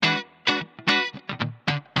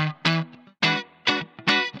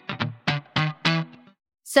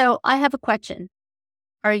So I have a question.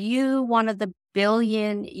 Are you one of the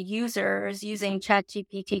billion users using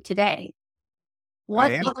ChatGPT today? I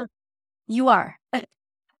What am. other you are?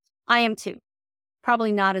 I am too.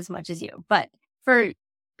 Probably not as much as you, but for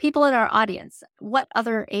people in our audience, what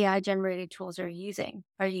other AI generated tools are you using?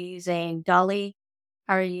 Are you using Dolly?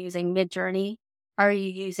 Are you using Midjourney? Are you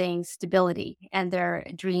using Stability and their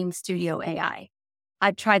Dream Studio AI?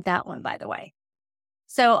 I've tried that one, by the way.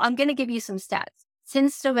 So I'm going to give you some stats.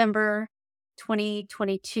 Since November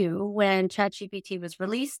 2022, when ChatGPT was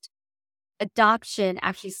released, adoption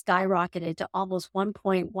actually skyrocketed to almost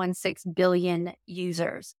 1.16 billion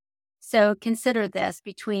users. So consider this,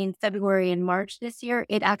 between February and March this year,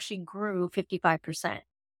 it actually grew 55%.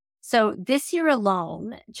 So this year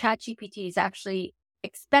alone, ChatGPT is actually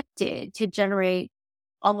expected to generate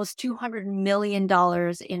almost $200 million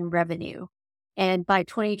in revenue. And by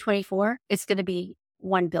 2024, it's going to be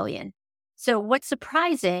 1 billion. So what's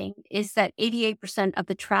surprising is that 88% of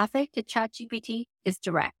the traffic to ChatGPT is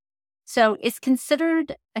direct. So it's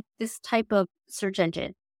considered this type of search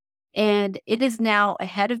engine, and it is now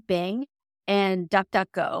ahead of Bing and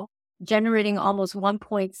DuckDuckGo, generating almost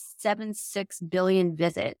 1.76 billion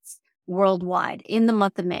visits worldwide in the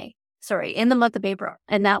month of in the month of April.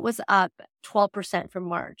 And that was up 12% from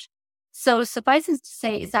March. So suffice it to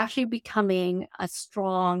say, it's actually becoming a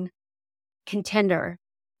strong contender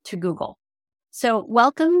to Google. So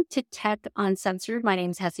welcome to Tech Uncensored. My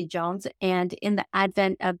name is Hessie Jones. And in the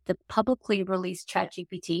advent of the publicly released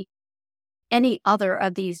ChatGPT, any other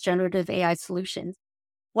of these generative AI solutions,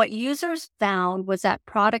 what users found was that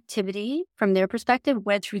productivity from their perspective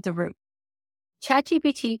went through the roof.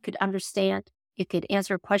 ChatGPT could understand, it could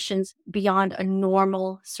answer questions beyond a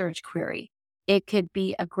normal search query. It could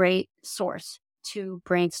be a great source to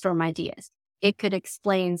brainstorm ideas. It could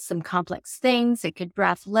explain some complex things. It could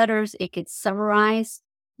draft letters. It could summarize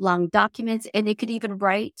long documents, and it could even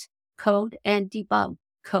write code and debug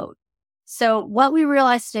code. So what we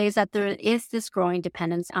realize today is that there is this growing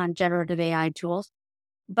dependence on generative AI tools,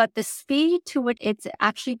 but the speed to which it's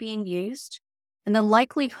actually being used and the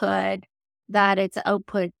likelihood that its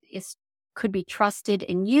output could be trusted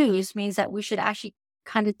and used means that we should actually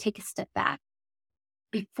kind of take a step back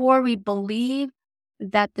before we believe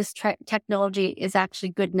that this technology is actually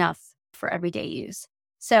good enough for everyday use.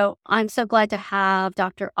 So I'm so glad to have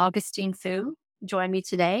Dr. Augustine Fu join me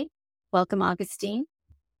today. Welcome, Augustine.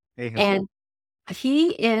 Hey, Hessie. And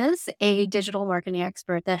he is a digital marketing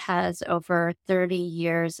expert that has over 30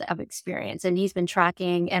 years of experience, and he's been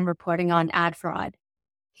tracking and reporting on ad fraud.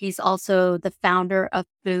 He's also the founder of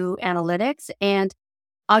Fu Analytics, and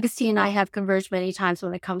Augustine and I have converged many times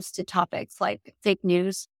when it comes to topics like fake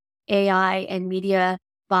news, AI and media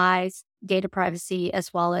buys, data privacy,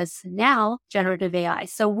 as well as now generative AI.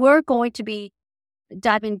 So we're going to be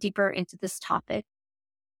diving deeper into this topic,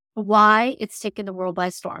 why it's taken the world by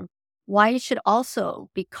storm, why you should also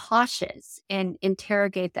be cautious and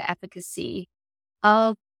interrogate the efficacy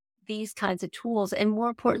of these kinds of tools, and more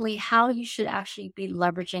importantly, how you should actually be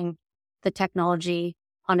leveraging the technology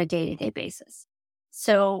on a day-to-day basis.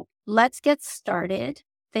 So let's get started.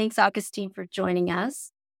 Thanks, Augustine, for joining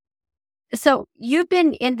us. So you've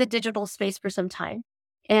been in the digital space for some time,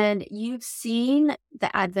 and you've seen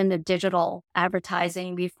the advent of digital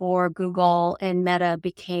advertising before Google and Meta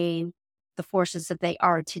became the forces that they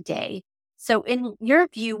are today. So in your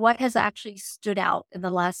view, what has actually stood out in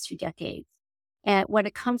the last 2 decades? And when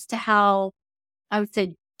it comes to how I would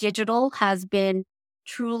say digital has been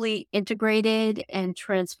truly integrated and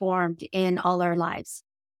transformed in all our lives.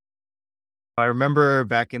 I remember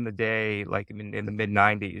back in the day, like in the mid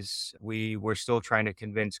 90s, we were still trying to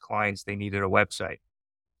convince clients they needed a website.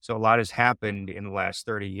 So a lot has happened in the last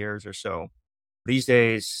 30 years or so. These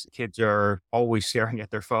days, kids are always staring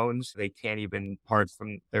at their phones. They can't even part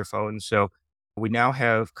from their phones. So we now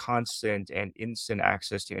have constant and instant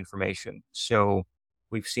access to information. So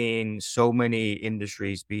we've seen so many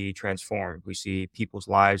industries be transformed. We see people's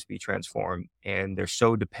lives be transformed, and they're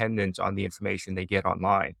so dependent on the information they get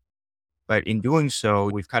online. But in doing so,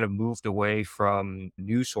 we've kind of moved away from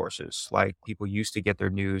news sources. Like people used to get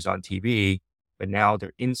their news on TV, but now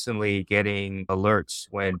they're instantly getting alerts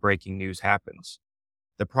when breaking news happens.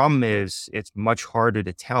 The problem is it's much harder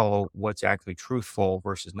to tell what's actually truthful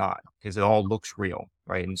versus not because it all looks real,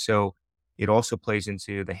 right? And so it also plays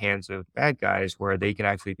into the hands of bad guys where they can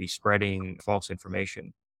actually be spreading false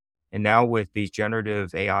information. And now with these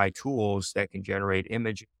generative AI tools that can generate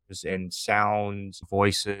images and sounds,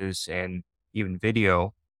 voices, and even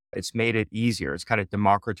video, it's made it easier. It's kind of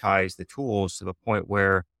democratized the tools to the point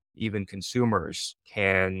where even consumers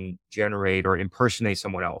can generate or impersonate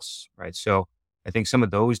someone else, right? So I think some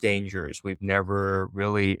of those dangers we've never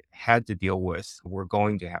really had to deal with, we're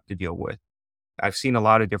going to have to deal with. I've seen a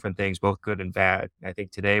lot of different things, both good and bad. I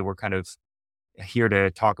think today we're kind of here to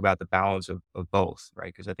talk about the balance of both, right?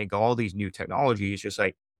 Because I think all these new technologies, just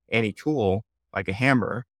like any tool, like a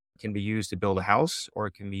hammer, can be used to build a house or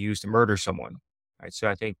it can be used to murder someone, right? So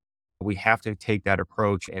I think we have to take that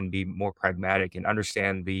approach and be more pragmatic and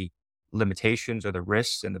understand the limitations or the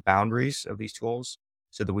risks and the boundaries of these tools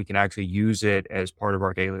so that we can actually use it as part of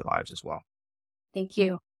our daily lives as well. Thank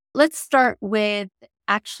you. Let's start with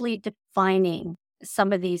actually defining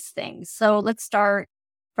some of these things. So let's start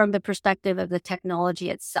from the perspective of the technology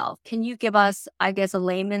itself. Can you give us, I guess, a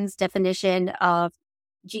layman's definition of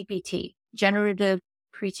GPT, generative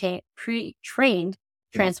pre-trained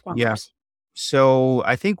Yeah. transformers? So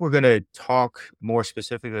I think we're going to talk more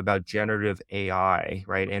specifically about generative AI,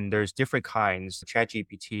 right? And there's different kinds.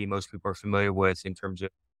 ChatGPT, most people are familiar with in terms of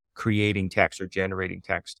creating text or generating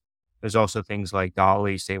text. There's also things like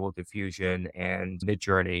Dolly, Stable Diffusion, and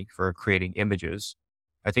Midjourney for creating images.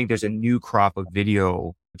 I think there's a new crop of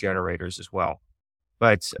video generators as well.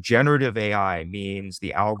 But generative AI means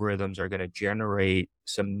the algorithms are going to generate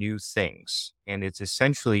some new things, and it's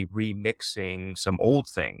essentially remixing some old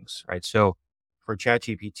things, right? So for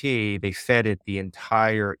ChatGPT, they fed it the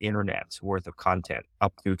entire internet's worth of content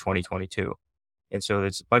up through 2022. And so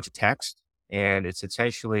it's a bunch of text, and it's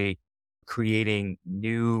essentially creating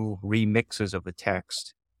new remixes of the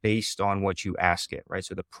text based on what you ask it, right?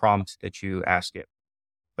 So the prompt that you ask it.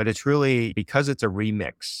 But it's really because it's a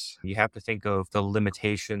remix, you have to think of the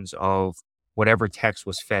limitations of whatever text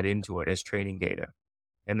was fed into it as training data.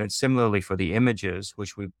 And then similarly for the images,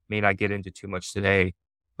 which we may not get into too much today,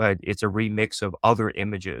 but it's a remix of other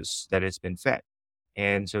images that it's been fed.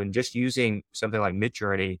 And so in just using something like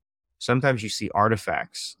Midjourney, sometimes you see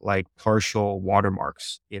artifacts like partial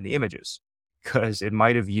watermarks in the images because it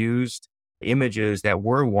might have used images that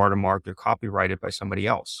were watermarked or copyrighted by somebody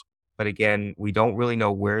else. But again, we don't really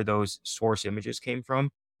know where those source images came from,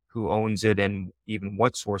 who owns it, and even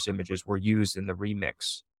what source images were used in the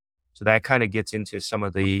remix. So that kind of gets into some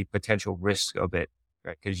of the potential risk of it,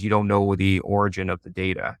 right? Because you don't know the origin of the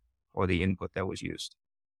data or the input that was used.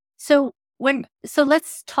 So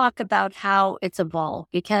let's talk about how it's evolved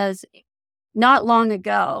because not long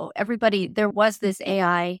ago, there was this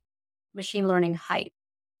AI machine learning hype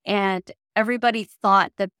and everybody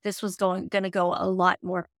thought that this was going to go a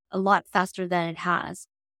lot faster than it has.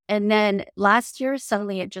 And then last year,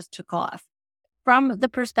 suddenly it just took off. From the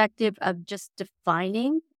perspective of just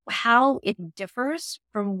defining how it differs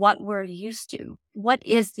from what we're used to, what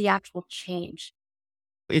is the actual change?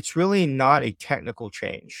 It's really not a technical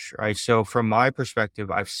change, right? So from my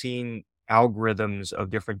perspective, I've seen algorithms of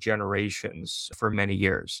different generations for many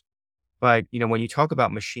years. But, when you talk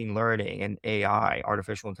about machine learning and AI,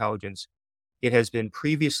 artificial intelligence, it has been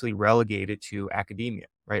previously relegated to academia,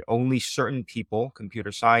 right? Only certain people,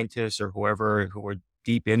 computer scientists or whoever who were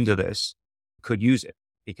deep into this could use it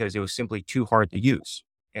because it was simply too hard to use.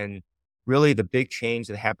 And really the big change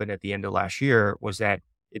that happened at the end of last year was that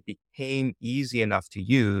it became easy enough to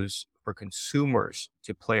use for consumers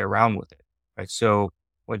to play around with it, right? So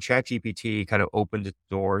when ChatGPT kind of opened its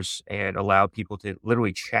doors and allowed people to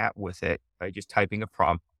literally chat with it by just typing a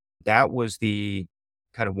prompt, that was the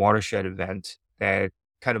kind of watershed event that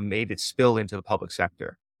kind of made it spill into the public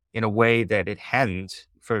sector in a way that it hadn't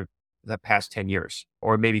for the past 10 years,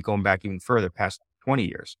 or maybe going back even further, past 20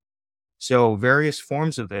 years. So various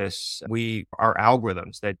forms of this, we are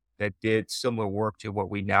algorithms that did similar work to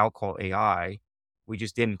what we now call AI. We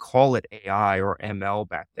just didn't call it AI or ML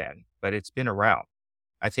back then, but it's been around.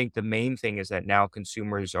 I think the main thing is that now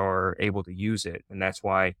consumers are able to use it. And that's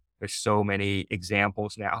why there's so many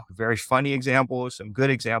examples now, very funny examples, some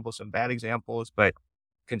good examples, some bad examples, but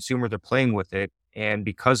consumers are playing with it. And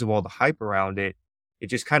because of all the hype around it,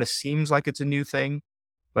 it just kind of seems like it's a new thing.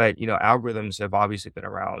 But, algorithms have obviously been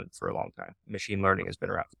around for a long time. Machine learning has been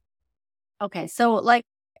around. Okay. So,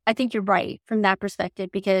 I think you're right from that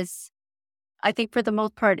perspective because I think for the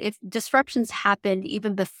most part, if disruptions happened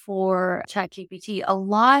even before ChatGPT, a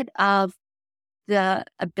lot of the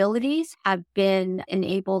abilities have been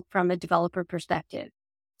enabled from a developer perspective.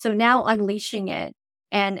 So now unleashing it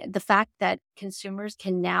and the fact that consumers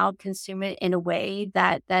can now consume it in a way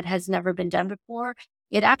that has never been done before,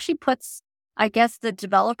 it actually puts, I guess, the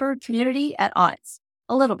developer community at odds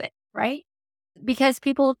a little bit, right? Because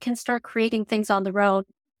people can start creating things on their own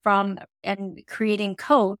from and creating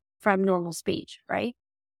code from normal speech, right?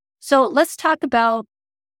 So let's talk about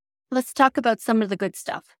some of the good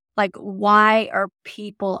stuff. Like, why are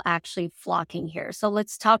people actually flocking here? So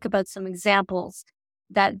let's talk about some examples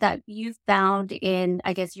that you've found in,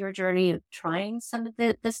 I guess, your journey of trying some of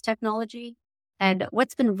this technology, and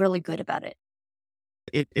what's been really good about it?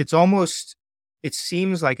 It's almost it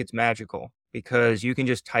seems like it's magical because you can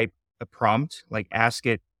just type a prompt, like ask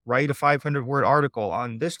it, write a 500-word article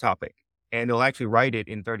on this topic, and it'll actually write it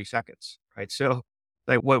in 30 seconds, right? So,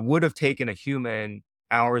 like what would have taken a human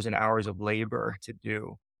hours and hours of labor to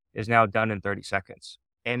do is now done in 30 seconds.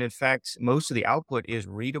 And in fact, most of the output is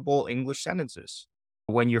readable English sentences.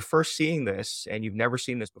 When you're first seeing this and you've never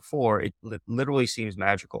seen this before, it literally seems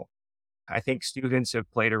magical. I think students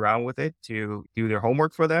have played around with it to do their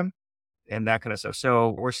homework for them and that kind of stuff. So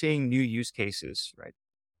we're seeing new use cases, right?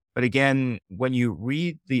 But again, when you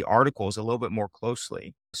read the articles a little bit more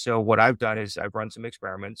closely, so what I've done is I've run some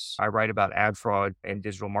experiments. I write about ad fraud and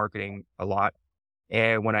digital marketing a lot.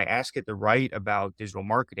 And when I ask it to write about digital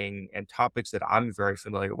marketing and topics that I'm very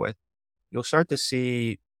familiar with, you'll start to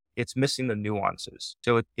see it's missing the nuances.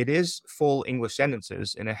 So it is full English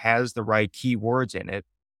sentences and it has the right keywords in it,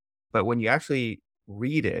 but when you actually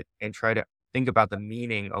read it and try to think about the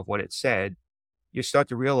meaning of what it said, you start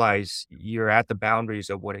to realize you're at the boundaries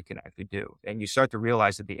of what it can actually do. And you start to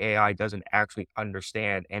realize that the AI doesn't actually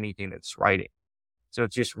understand anything that's writing. So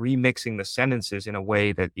it's just remixing the sentences in a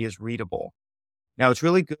way that is readable. Now it's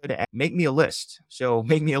really good at make me a list. So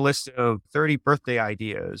make me a list of 30 birthday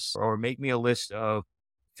ideas or make me a list of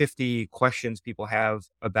 50 questions people have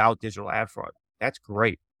about digital ad fraud. That's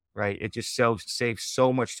great, right? It just saves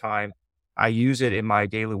so much time. I use it in my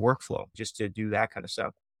daily workflow just to do that kind of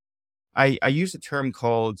stuff. I use a term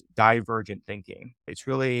called divergent thinking. It's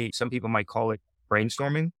really, some people might call it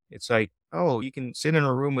brainstorming. It's like, oh, you can sit in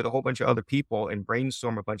a room with a whole bunch of other people and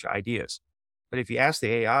brainstorm a bunch of ideas. But if you ask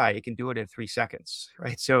the AI, it can do it in 3 seconds,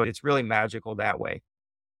 right? So it's really magical that way.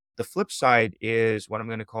 The flip side is what I'm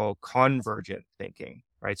going to call convergent thinking,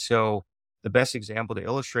 right? So the best example to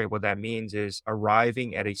illustrate what that means is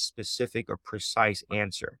arriving at a specific or precise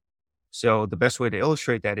answer. So the best way to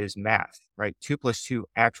illustrate that is math, right? 2 plus 2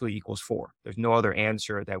 actually equals 4. There's no other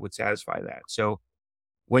answer that would satisfy that. So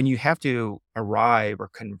when you have to arrive or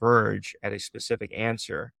converge at a specific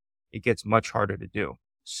answer, it gets much harder to do.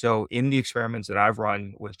 So in the experiments that I've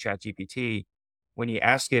run with ChatGPT, when you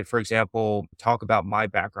ask it, for example, talk about my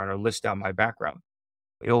background or list out my background,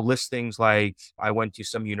 it'll list things like I went to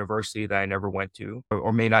some university that I never went to,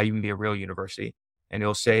 or may not even be a real university. And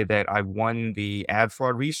it'll say that I won the Ad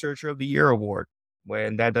Fraud Researcher of the Year award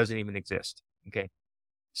when that doesn't even exist. Okay.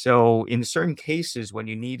 So in certain cases, when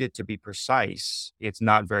you need it to be precise, it's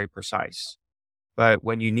not very precise. But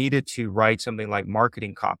when you need it to write something like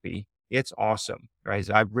marketing copy, it's awesome, right?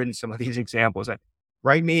 So I've written some of these examples. Like,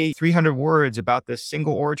 write me 300 words about this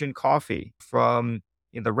single origin coffee from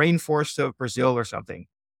in the rainforest of Brazil or something.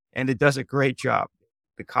 And it does a great job.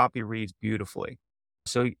 The copy reads beautifully.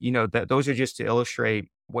 So, that those are just to illustrate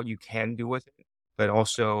what you can do with it, but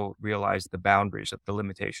also realize the boundaries of the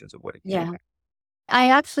limitations of what it can do. Yeah. I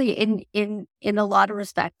actually in a lot of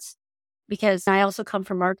respects, because I also come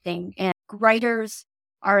from marketing and writers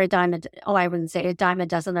are a dime oh, I wouldn't say a dime a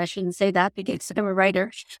dozen. I shouldn't say that because I'm a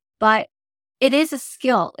writer, but it is a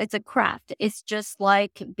skill. It's a craft. It's just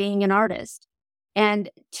like being an artist. And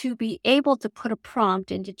to be able to put a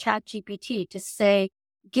prompt into ChatGPT to say,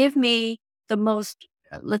 give me the most,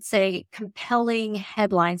 let's say, compelling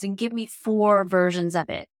headlines and give me 4 versions of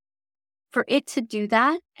it. For it to do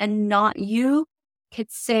that and not you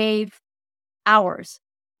could save hours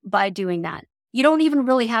by doing that. You don't even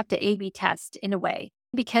really have to A B test in a way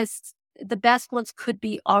because the best ones could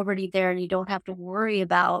be already there and you don't have to worry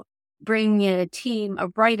about bringing in a team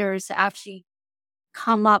of writers to actually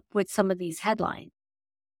come up with some of these headlines.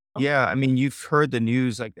 Oh, Yeah, I mean, you've heard the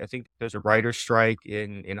news. Like, I think there's a writer strike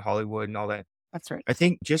in Hollywood and all that. that's right. I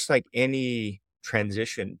think just like any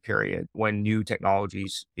transition period when new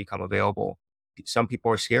technologies become available, some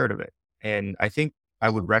people are scared of it. And I think I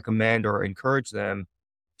would recommend or encourage them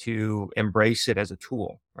to embrace it as a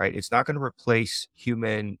tool, right? It's not going to replace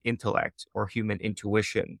human intellect or human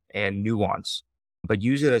intuition and nuance, but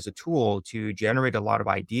use it as a tool to generate a lot of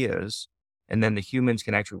ideas. And then the humans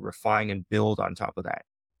can actually refine and build on top of that.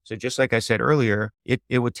 So just like I said earlier, it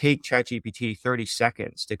would take ChatGPT 30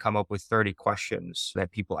 seconds to come up with 30 questions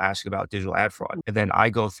that people ask about digital ad fraud. And then I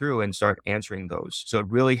go through and start answering those. So it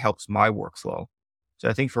really helps my workflow. So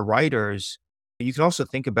I think for writers, you can also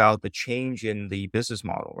think about the change in the business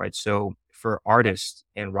model, right? So for artists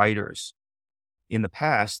and writers, in the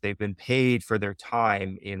past, they've been paid for their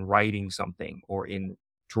time in writing something or in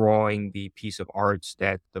drawing the piece of art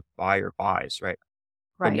that the buyer buys, right?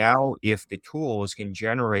 But Right. now if the tools can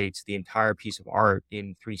generate the entire piece of art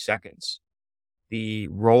in 3 seconds, the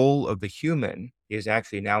role of the human is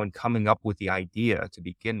actually now in coming up with the idea to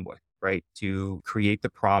begin with, right? To create the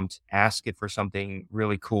prompt, ask it for something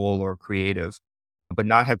really cool or creative, but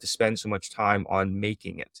not have to spend so much time on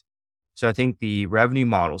making it. So I think the revenue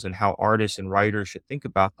models and how artists and writers should think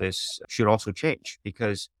about this should also change,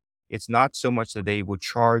 because it's not so much that they would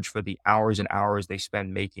charge for the hours and hours they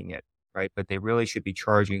spend making it, right? But they really should be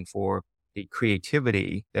charging for the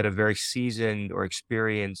creativity that a very seasoned or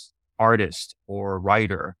experienced artist or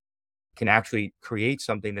writer can actually create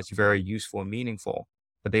something that's very useful and meaningful,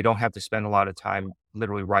 but they don't have to spend a lot of time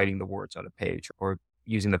literally writing the words on a page or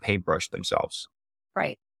using the paintbrush themselves.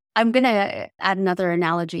 Right. I'm going to add another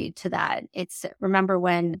analogy to that. It's remember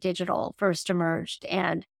when digital first emerged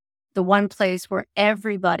and the one place where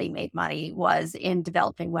everybody made money was in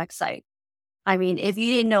developing website. I mean, if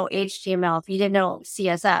you didn't know HTML, if you didn't know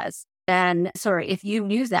CSS, then sorry, if you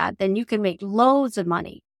knew that, then you can make loads of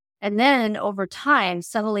money. And then over time,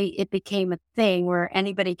 suddenly it became a thing where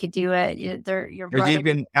anybody could do it. Your There's brother,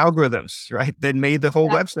 even algorithms, right, that made the whole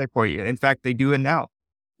exactly. website for you. In fact, they do it now.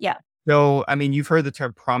 Yeah, So, I mean, you've heard the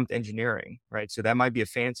term prompt engineering, right? So that might be a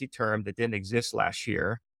fancy term that didn't exist last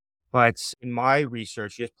year. But in my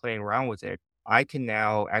research, just playing around with it, I can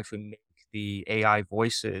now actually make the AI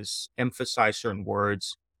voices emphasize certain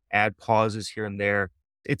words, add pauses here and there.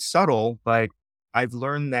 It's subtle, but I've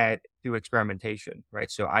learned that through experimentation, right?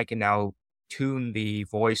 So I can now tune the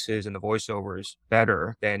voices and the voiceovers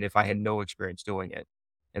better than if I had no experience doing it.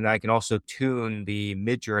 And I can also tune the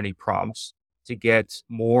mid-journey prompts to get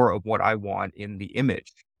more of what I want in the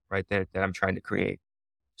image, right? That I'm trying to create.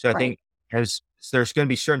 So I right, think as there's going to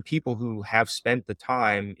be certain people who have spent the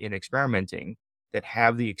time in experimenting that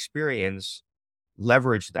have the experience,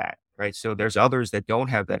 leverage that, right? So there's others that don't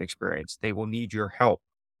have that experience. They will need your help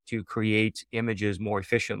to create images more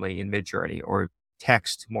efficiently in Midjourney or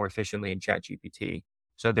text more efficiently in ChatGPT.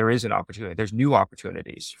 So there is an opportunity. There's new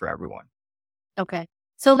opportunities for everyone. okay.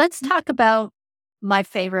 So let's talk about my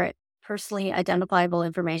favorite personally identifiable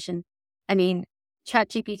information. I mean,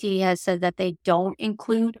 ChatGPT has said that they don't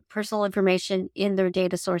include personal information in their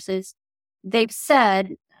data sources. They've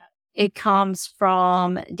said it comes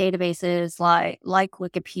from databases like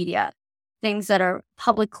Wikipedia, things that are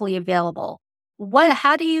publicly available.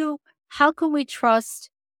 How can we trust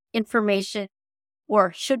information,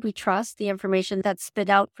 or should we trust the information that's spit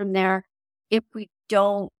out from there if we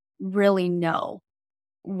don't really know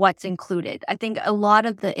what's included? I think a lot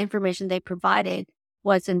of the information they provided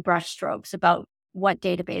was in brushstrokes about what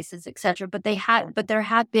databases, et cetera. But there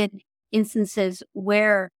have been instances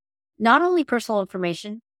where not only personal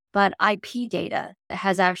information, but IP data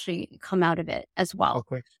has actually come out of it as well. Of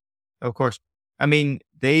course. Of course. I mean,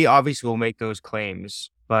 they obviously will make those claims,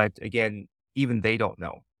 but again, even they don't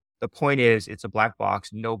know. The point is, it's a black box.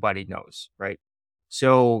 Nobody knows, right?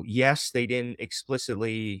 So, yes, they didn't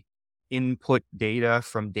explicitly input data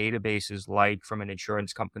from databases like from an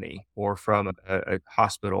insurance company or from a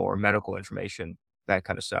hospital or medical information, that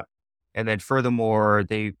kind of stuff. And then, furthermore,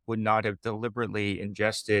 they would not have deliberately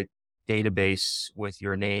ingested database with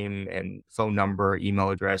your name and phone number, email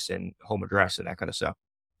address, and home address, and that kind of stuff.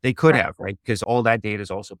 They could Right. have, right? Because all that data is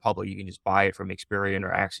also public. You can just buy it from Experian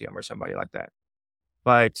or Axiom or somebody like that.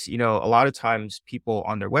 But, a lot of times people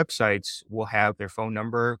on their websites will have their phone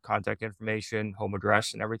number, contact information, home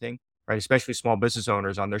address, and everything, right? Especially small business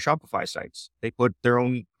owners on their Shopify sites. They put their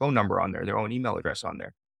own phone number on there, their own email address on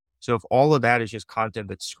there. So if all of that is just content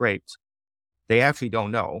that's scraped, they actually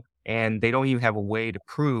don't know. And they don't even have a way to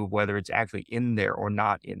prove whether it's actually in there or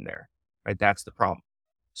not in there, right? That's the problem.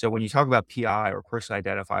 So when you talk about PI or personally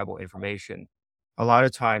identifiable information, a lot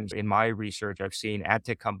of times in my research, I've seen ad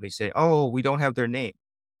tech companies say, oh, we don't have their name.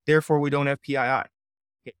 Therefore, we don't have PII.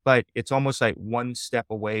 But it's almost like one step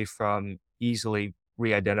away from easily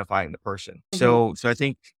re-identifying the person. Mhm. So I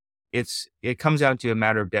think it comes down to a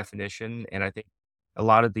matter of definition. And I think a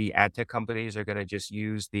lot of the ad tech companies are going to just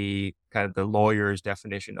use the kind of the lawyer's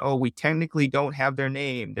definition. Oh, we technically don't have their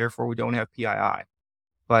name, therefore we don't have PII,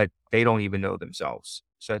 but they don't even know themselves.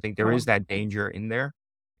 So I think there is Oh, that danger in there.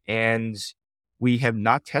 And we have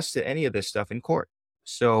not tested any of this stuff in court.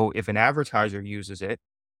 So if an advertiser uses it,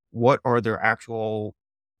 what are their actual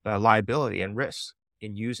liability and risks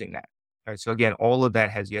in using that? All right. So again, all of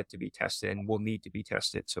that has yet to be tested and will need to be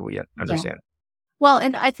tested. So we yeah. understand. Well,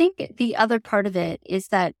 and I think the other part of it is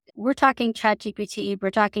that we're talking ChatGPT,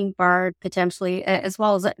 we're talking Bard potentially, as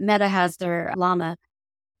well as Meta has their Llama,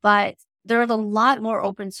 but there's a lot more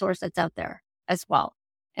open source that's out there as well.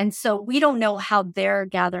 And so we don't know how they're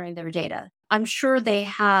gathering their data. I'm sure they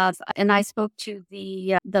have, and I spoke to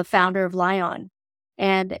the founder of Lion,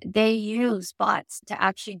 and they use bots to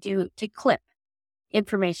actually to clip.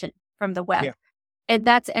 information from the web. Yeah. And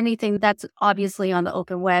that's anything that's obviously on the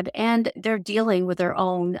open web. And they're dealing with their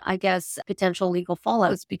own, I guess, potential legal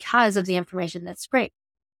fallouts because of the information that's scraped.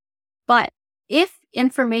 But if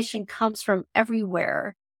information comes from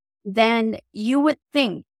everywhere, then you would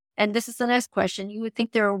think, and this is the next question, you would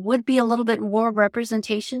think there would be a little bit more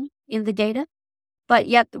representation in the data, but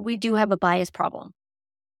yet we do have a bias problem.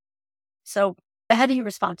 So how do you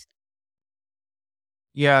respond to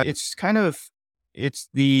Yeah, it's kind of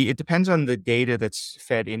it depends on the data that's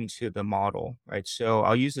fed into the model, right? So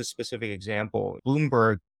I'll use a specific example.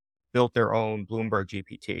 Bloomberg built their own Bloomberg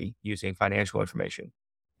GPT using financial information.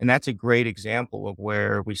 And that's a great example of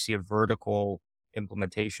where we see a vertical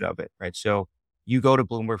implementation of it, right? So you go to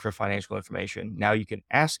Bloomberg for financial information. Now you can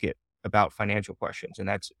ask it about financial questions, and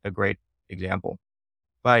that's a great example.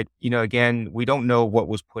 But, again, we don't know what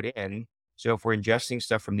was put in. So if we're ingesting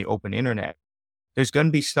stuff from the open internet, there's going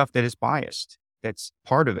to be stuff that is biased. That's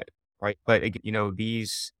part of it, right? But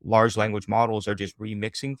these large language models are just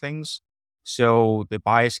remixing things, so the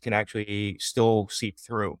bias can actually still seep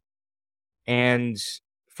through. And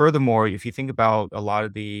furthermore, if you think about a lot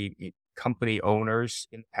of the company owners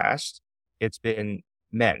in the past, it's been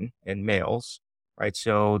men and males, right?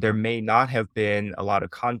 So there may not have been a lot of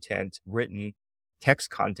content written, text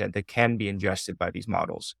content that can be ingested by these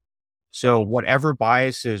models. So whatever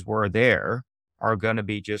biases were there are going to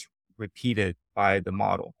be just repeated by the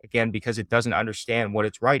model. Again, because it doesn't understand what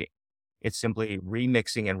it's writing. It's simply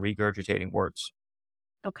remixing and regurgitating words.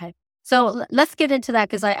 Okay. So let's get into that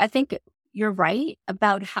because I think you're right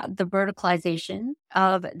about how the verticalization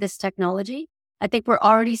of this technology. I think we're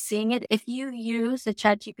already seeing it. If you use the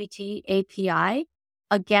ChatGPT API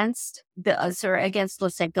against, let's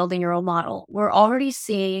say, building your own model, we're already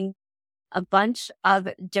seeing a bunch of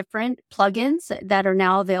different plugins that are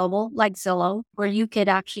now available, like Zillow, where you could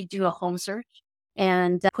actually do a home search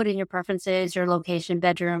and put in your preferences, your location,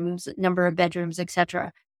 bedrooms, number of bedrooms,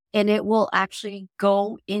 etc. And it will actually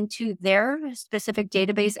go into their specific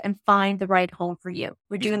database and find the right home for you.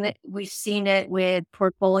 We're doing that. We've seen it with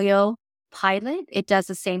Portfolio Pilot. It does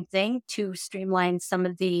the same thing to streamline some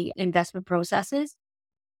of the investment processes.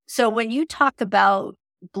 So when you talk about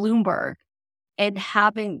Bloomberg,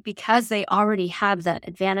 and because they already have that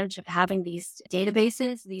advantage of having these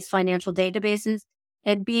databases, these financial databases,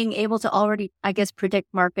 and being able to already, I guess, predict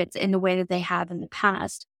markets in the way that they have in the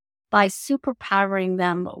past, by superpowering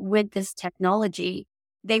them with this technology,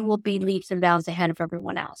 they will be leaps and bounds ahead of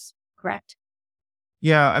everyone else. Correct?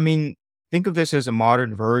 Yeah, I mean, think of this as a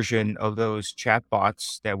modern version of those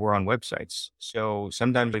chatbots that were on websites. So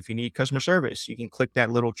sometimes if you need customer service, you can click that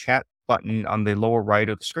little chat button on the lower right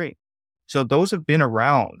of the screen. So those have been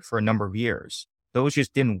around for a number of years. Those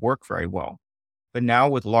just didn't work very well. But now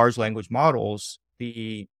with large language models,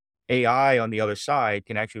 the AI on the other side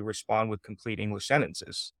can actually respond with complete English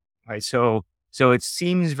sentences, right? So it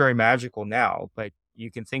seems very magical now, but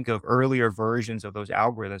you can think of earlier versions of those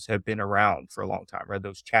algorithms have been around for a long time, right?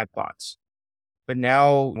 Those chatbots. But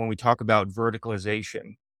now when we talk about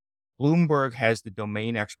verticalization, Bloomberg has the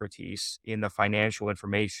domain expertise in the financial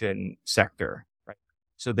information sector, right?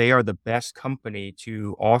 So they are the best company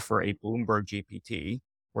to offer a Bloomberg GPT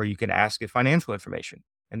where you can ask it financial information.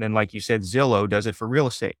 And then, like you said, Zillow does it for real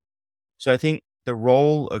estate. So I think the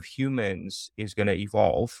role of humans is going to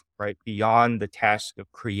evolve, right? Beyond the task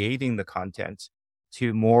of creating the content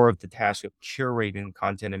to more of the task of curating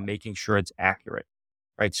content and making sure it's accurate,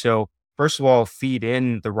 right? So first of all, feed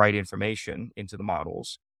in the right information into the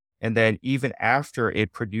models. And then even after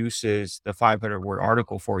it produces the 500-word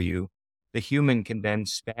article for you, the human can then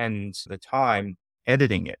spend the time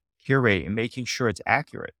editing it, curating, making sure it's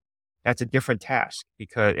accurate. That's a different task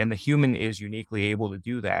and the human is uniquely able to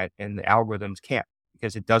do that and the algorithms can't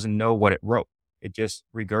because it doesn't know what it wrote. It just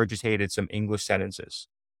regurgitated some English sentences.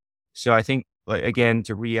 So I think, like, again,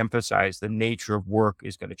 to reemphasize, the nature of work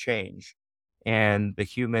is going to change and the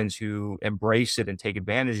humans who embrace it and take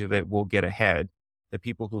advantage of it will get ahead. The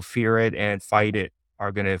people who fear it and fight it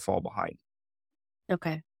are going to fall behind.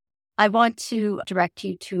 Okay. I want to direct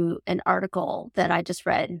you to an article that I just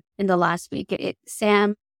read in the last week.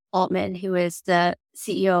 Sam Altman, who is the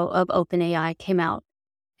CEO of OpenAI, came out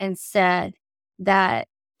and said that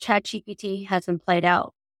ChatGPT hasn't played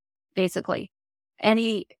out. Basically,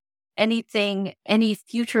 any any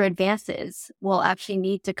future advances will actually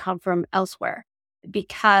need to come from elsewhere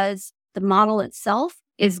because the model itself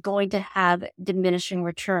is going to have diminishing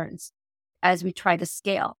returns as we try to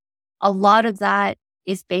scale. A lot of that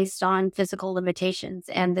is based on physical limitations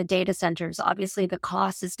and the data centers. Obviously, the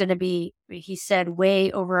cost is going to be, he said,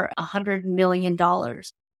 way over $100 million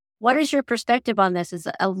What is your perspective on this? Is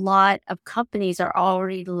a lot of companies are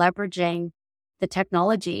already leveraging the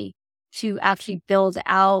technology to actually build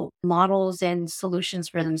out models and solutions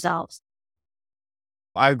for themselves.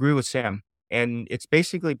 I agree with Sam. And it's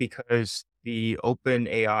basically because the open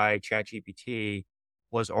AI ChatGPT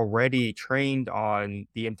was already trained on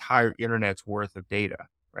the entire internet's worth of data,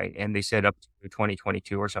 right? And they said up to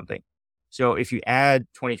 2022 or something. So if you add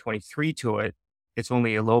 2023 to it, it's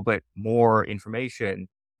only a little bit more information,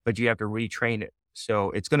 but you have to retrain it. So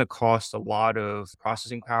it's going to cost a lot of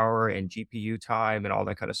processing power and GPU time and all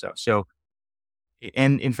that kind of stuff. So,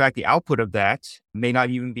 and in fact, the output of that may not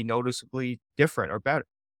even be noticeably different or better.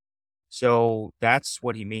 So that's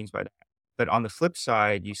what he means by that. But on the flip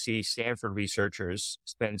side, you see Stanford researchers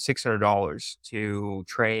spend $600 to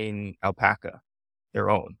train Alpaca, their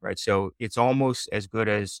own, right? So it's almost as good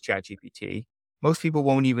as ChatGPT. Most people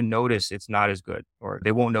won't even notice it's not as good, or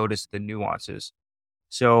they won't notice the nuances.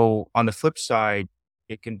 So on the flip side,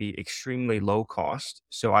 it can be extremely low cost.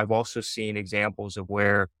 So I've also seen examples of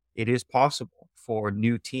where it is possible for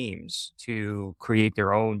new teams to create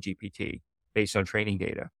their own GPT based on training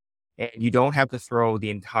data. And you don't have to throw the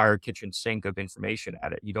entire kitchen sink of information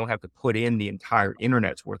at it. You don't have to put in the entire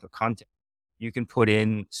internet's worth of content. You can put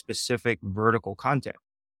in specific vertical content.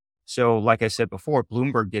 So, like I said before,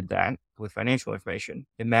 Bloomberg did that with financial information.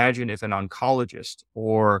 Imagine if an oncologist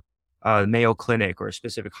or a Mayo Clinic or a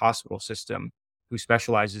specific hospital system who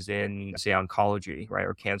specializes in, say, oncology, right,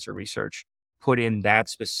 or cancer research, put in that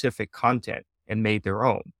specific content and made their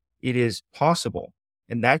own. It is possible.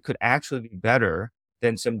 And that could actually be better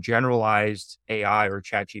than some generalized AI or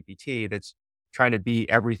chat GPT that's trying to be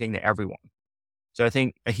everything to everyone. So I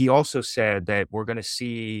think he also said that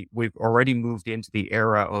we've already moved into the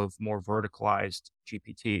era of more verticalized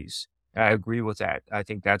GPTs. And I agree with that. I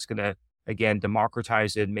think that's going to, again,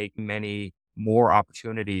 democratize it, make many more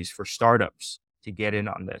opportunities for startups to get in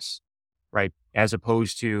on this, right? As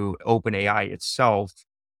opposed to OpenAI itself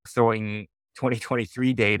throwing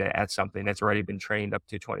 2023 data at something that's already been trained up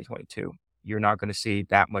to 2022. You're not going to see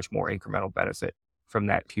that much more incremental benefit from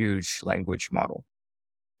that huge language model.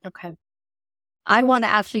 Okay. I want to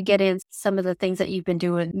actually get in some of the things that you've been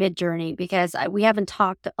doing mid-journey because we haven't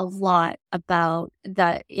talked a lot about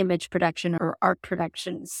the image production or art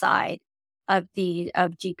production side of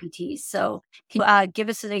GPTs. So, can you give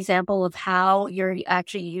us an example of how you're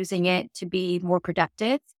actually using it to be more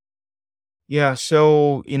productive? Yeah,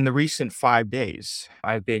 so in the recent 5 days,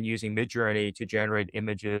 I've been using Midjourney to generate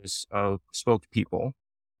images of spokespeople.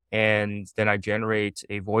 And then I generate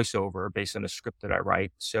a voiceover based on a script that I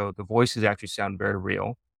write. So the voices actually sound very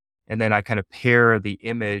real. And then I kind of pair the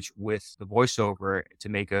image with the voiceover to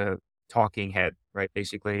make a talking head, right?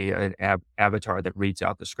 Basically, an avatar that reads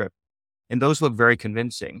out the script. And those look very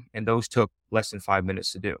convincing. And those took less than 5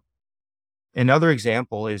 minutes to do. Another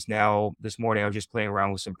example is now this morning, I was just playing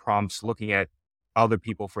around with some prompts, looking at other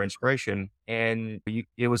people for inspiration. And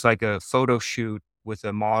it was like a photo shoot with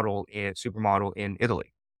a model and supermodel in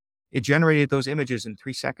Italy. It generated those images in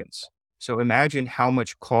 3 seconds. So imagine how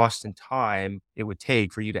much cost and time it would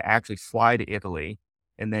take for you to actually fly to Italy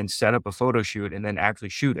and then set up a photo shoot and then actually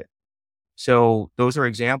shoot it. So those are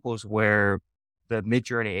examples where the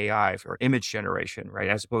Midjourney AI for image generation, right,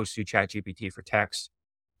 as opposed to ChatGPT for text,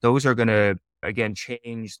 those are going to, again,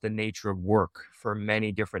 change the nature of work for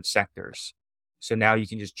many different sectors. So now you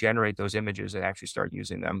can just generate those images and actually start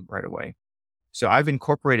using them right away. So I've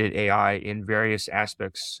incorporated AI in various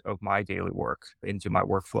aspects of my daily work into my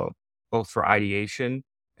workflow, both for ideation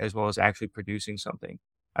as well as actually producing something.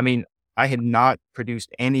 I mean, I had not produced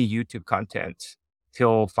any YouTube content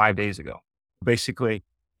till 5 days ago. Basically,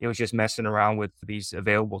 it was just messing around with these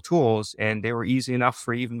available tools and they were easy enough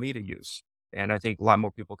for even me to use. And I think a lot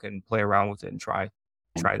more people can play around with it and try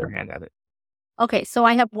their hand at it. Okay, so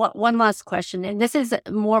I have one last question, and this is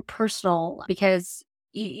more personal because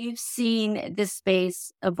you've seen this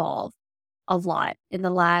space evolve a lot in the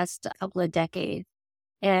last couple of decades.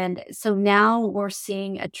 And so now we're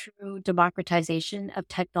seeing a true democratization of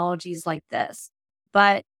technologies like this.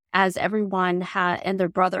 But as everyone and their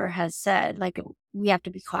brother has said, like, we have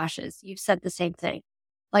to be cautious. You've said the same thing.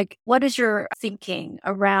 Like, what is your thinking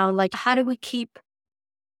around, like, how do we keep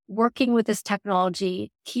working with this technology,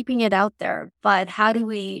 keeping it out there, but how do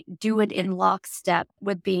we do it in lockstep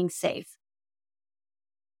with being safe?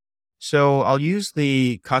 So I'll use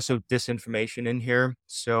the cost of disinformation in here.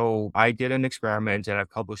 So I did an experiment and I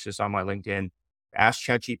published this on my LinkedIn. Asked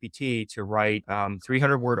ChatGPT to write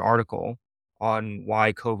 300-word article on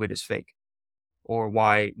why COVID is fake or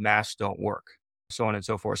why masks don't work, so on and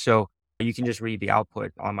so forth. So you can just read the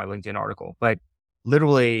output on my LinkedIn article. But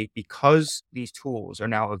literally, because these tools are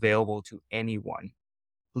now available to anyone,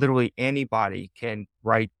 literally anybody can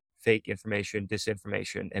write fake information,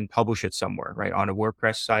 disinformation, and publish it somewhere, right? On a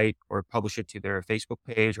WordPress site or publish it to their Facebook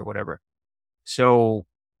page or whatever. So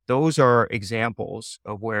those are examples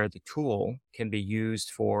of where the tool can be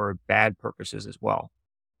used for bad purposes as well.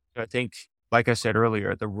 I think, like I said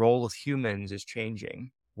earlier, the role of humans is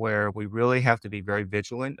changing, where we really have to be very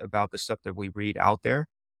vigilant about the stuff that we read out there,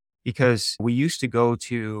 because we used to go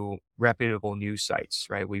to reputable news sites,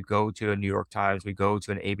 right? We go to a New York Times, we go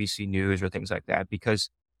to an ABC News or things like that, because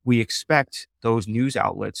we expect those news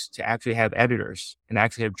outlets to actually have editors and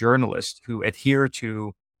actually have journalists who adhere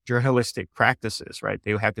to journalistic practices, right?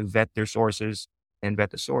 They have to vet their sources and vet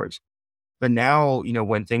the source. But now,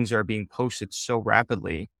 when things are being posted so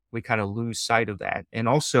rapidly, we kind of lose sight of that. And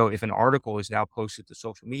also, if an article is now posted to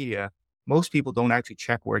social media, most people don't actually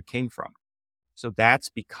check where it came from. So that's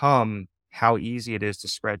become how easy it is to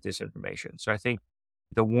spread disinformation. So I think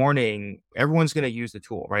the warning, everyone's going to use the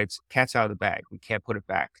tool, right? It's cat's out of the bag. We can't put it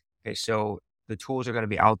back. Okay. So the tools are going to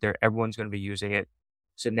be out there. Everyone's going to be using it.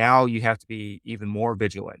 So now you have to be even more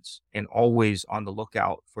vigilant and always on the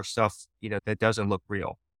lookout for stuff, that doesn't look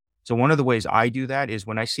real. So one of the ways I do that is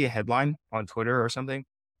when I see a headline on Twitter or something,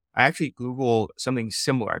 I actually Google something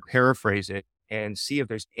similar. I paraphrase it and see if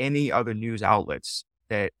there's any other news outlets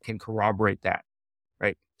that can corroborate that,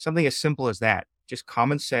 right? Something as simple as that, just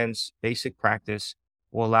common sense, basic practice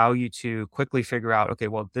will allow you to quickly figure out, okay,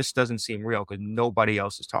 well, this doesn't seem real because nobody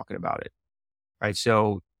else is talking about it, right?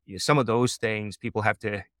 So some of those things people have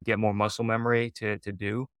to get more muscle memory to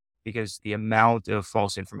do, because the amount of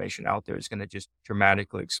false information out there is going to just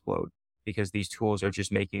dramatically explode, because these tools are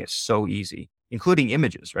just making it so easy, including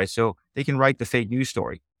images, right? So they can write the fake news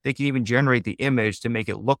story. They can even generate the image to make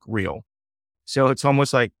it look real. So it's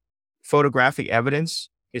almost like photographic evidence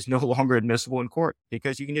is no longer admissible in court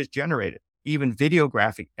because you can just generate it. Even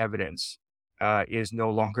videographic evidence is no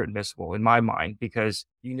longer admissible in my mind because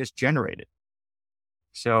you can just generate it.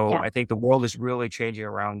 So Yeah. I think the world is really changing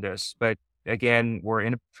around us. But again, we're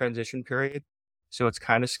in a transition period. So it's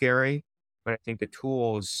kind of scary. But I think the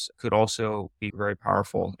tools could also be very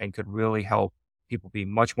powerful and could really help people be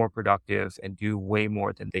much more productive and do way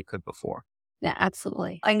more than they could before. Yeah,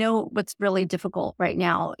 absolutely. I know what's really difficult right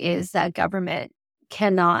now is that government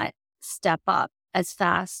cannot step up as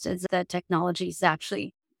fast as the technology is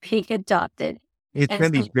actually being adopted. It's And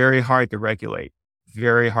going to be so, very hard to regulate,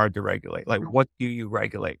 very hard to regulate. Like, what do you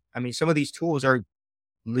regulate? I mean, some of these tools are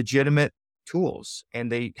legitimate tools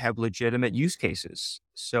and they have legitimate use cases.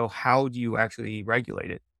 So how do you actually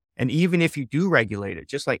regulate it? And even if you do regulate it,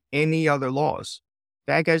 just like any other laws,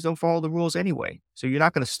 bad guys don't follow the rules anyway. So you're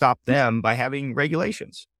not going to stop them by having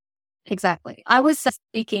regulations. exactly. I was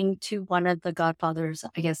speaking to one of the godfathers,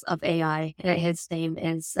 I guess, of AI. And his name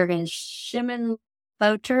is Shimon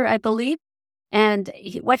Bouter, I believe. And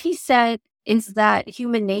what he said is that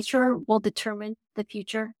human nature will determine the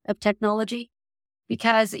future of technology.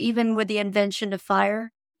 Because even with the invention of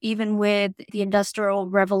fire, even with the Industrial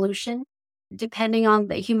Revolution, depending on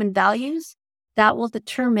the human values, that will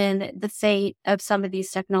determine the fate of some of these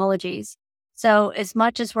technologies. So, as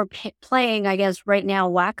much as we're playing, I guess, right now,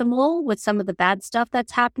 whack a mole with some of the bad stuff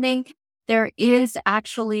that's happening, there is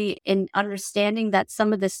actually an understanding that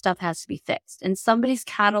some of this stuff has to be fixed. And somebody's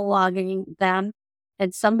cataloging them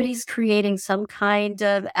and somebody's creating some kind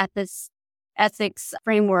of ethics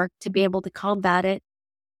framework to be able to combat it.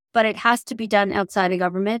 But it has to be done outside of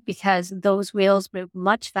government because those wheels move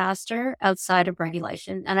much faster outside of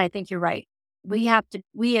regulation. And I think you're right.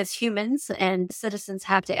 We as humans and citizens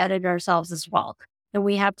have to edit ourselves as well. And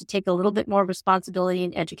we have to take a little bit more responsibility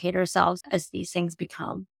and educate ourselves as these things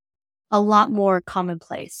become a lot more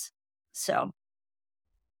commonplace. So,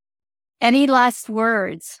 any last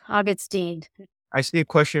words, Augustine? I see a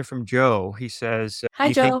question from Joe. He says, Hi, do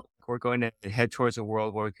you think Joe. we're going to head towards a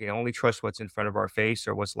world where we can only trust what's in front of our face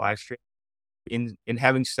or what's live streamed? In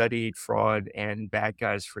having studied fraud and bad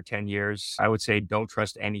guys for 10 years, I would say don't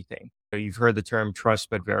trust anything. So you've heard the term trust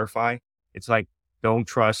but verify. It's like don't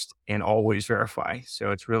trust and always verify.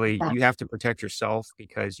 So it's really, Yeah. you have to protect yourself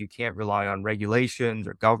because you can't rely on regulations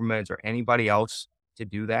or governments or anybody else to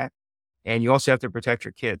do that. And you also have to protect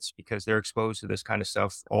your kids because they're exposed to this kind of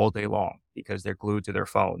stuff all day long because they're glued to their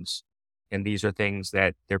phones. And these are things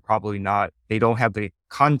that they're probably not, they don't have the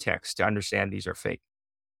context to understand these are fake.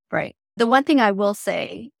 Right. The one thing I will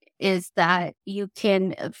say is that you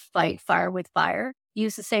can fight fire with fire,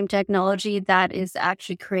 use the same technology that is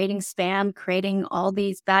actually creating spam, creating all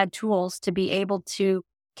these bad tools to be able to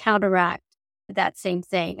counteract that same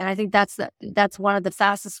thing. And I think that's one of the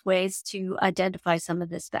fastest ways to identify some of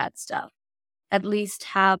this bad stuff. at least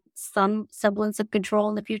have some semblance of control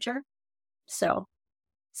in the future. So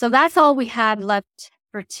that's all we had left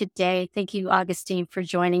for today. Thank you, Augustine, for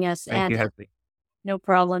joining us. Thank you, And Headley. no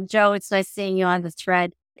problem. Joe, it's nice seeing you on the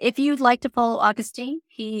thread. If you'd like to follow Augustine,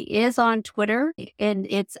 he is on Twitter and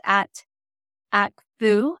it's at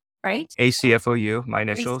Foo, right? ACFOU, my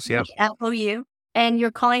initials. Yep. ACFOU. And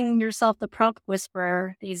you're calling yourself the prompt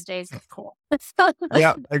whisperer these days. That's cool.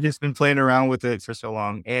 Yeah, I've just been playing around with it for so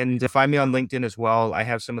long. And find me on LinkedIn as well. I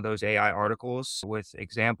have some of those AI articles with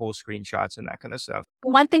examples, screenshots, and that kind of stuff.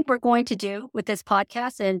 One thing we're going to do with this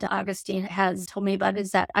podcast, and Augustine has told me about,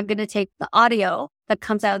 is that I'm going to take the audio that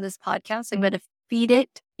comes out of this podcast. I'm going to feed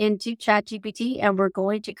it into ChatGPT and we're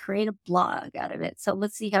going to create a blog out of it. So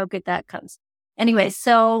let's see how good that comes. Anyway,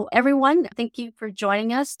 so everyone, thank you for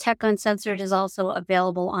joining us. Tech Uncensored is also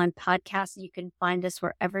available on podcasts. You can find us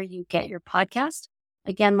wherever you get your podcast.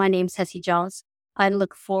 Again, my name's Hessie Jones. I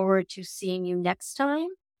look forward to seeing you next time.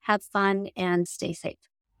 Have fun and stay safe.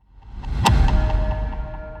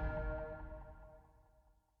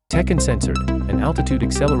 Tech Uncensored, an Altitude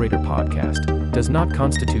Accelerator podcast, does not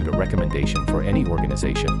constitute a recommendation for any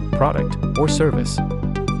organization, product, or service.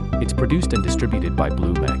 It's produced and distributed by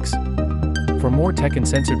BlueMex. For more Tech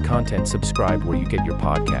Uncensored content, subscribe where you get your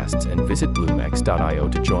podcasts and visit bluemex.io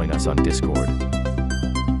to join us on Discord.